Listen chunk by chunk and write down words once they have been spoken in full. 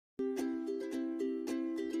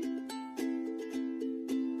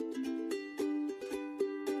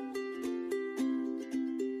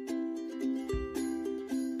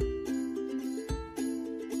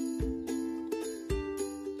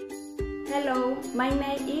Hello, my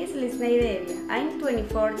name is Lisneyd D. I'm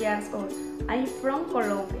 24 years old. I'm from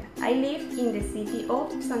Colombia. I live in the city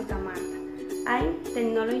of Santa Marta. I'm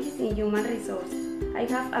Technologies in Human Resources. I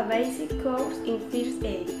have a basic course in First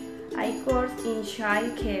Aid. I course in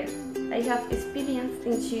Childcare. I have experience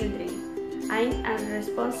in children. I'm a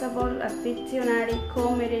responsible, affectionate,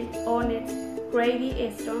 committed, honest,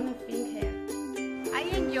 creative, strong, and thinker. I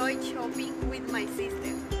enjoy shopping with my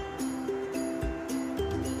sister.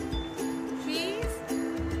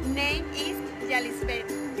 Name is Lisneyd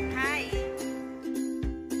D. Hi.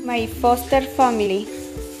 My foster family.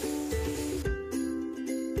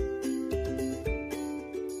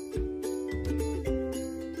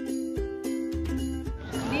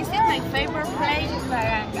 This is my favorite place,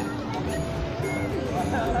 Baranga.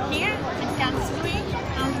 Here I can swim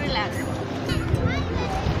and relax.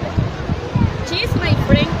 She's my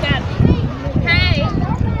friend Kathy. Hi,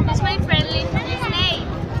 it's my friend Lisneyd.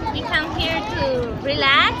 We come here to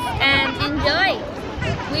relax and enjoy.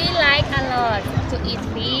 We like a lot to eat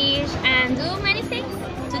fish and do many things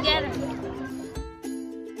together.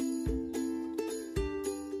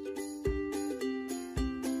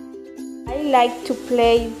 I like to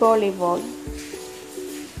play volleyball.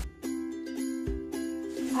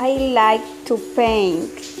 I like to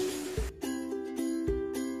paint.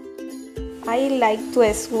 I like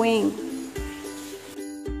to swim.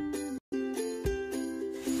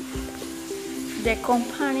 The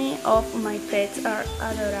company of my pets are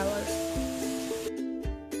adorable.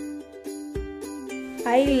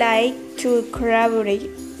 I like to collaborate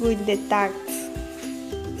with the dogs.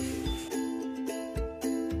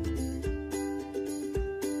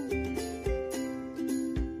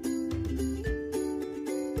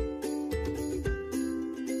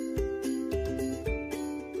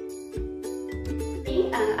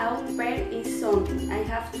 Being an au pair is something I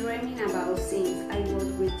have dreaming about since I work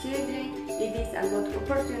with children. It is a good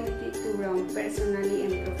opportunity to grow personally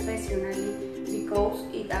and professionally because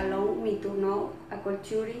it allows me to know a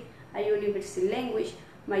culture, a universal language,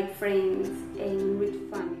 my friends, and with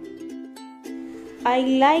family. I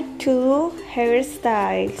like to do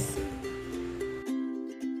hairstyles.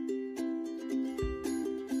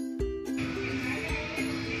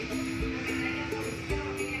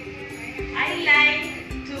 I like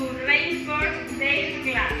to reinforce their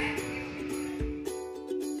class.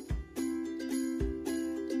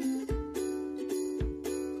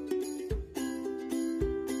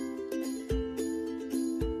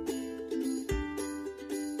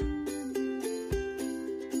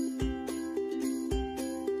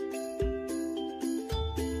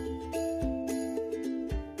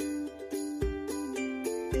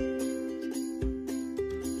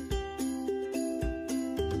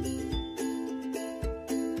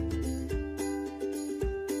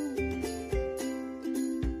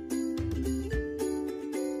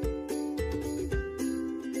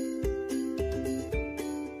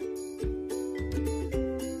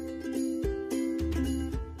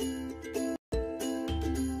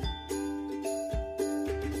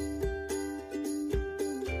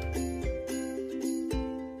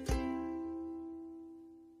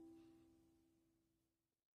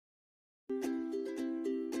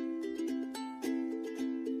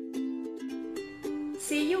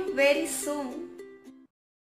 See you very soon.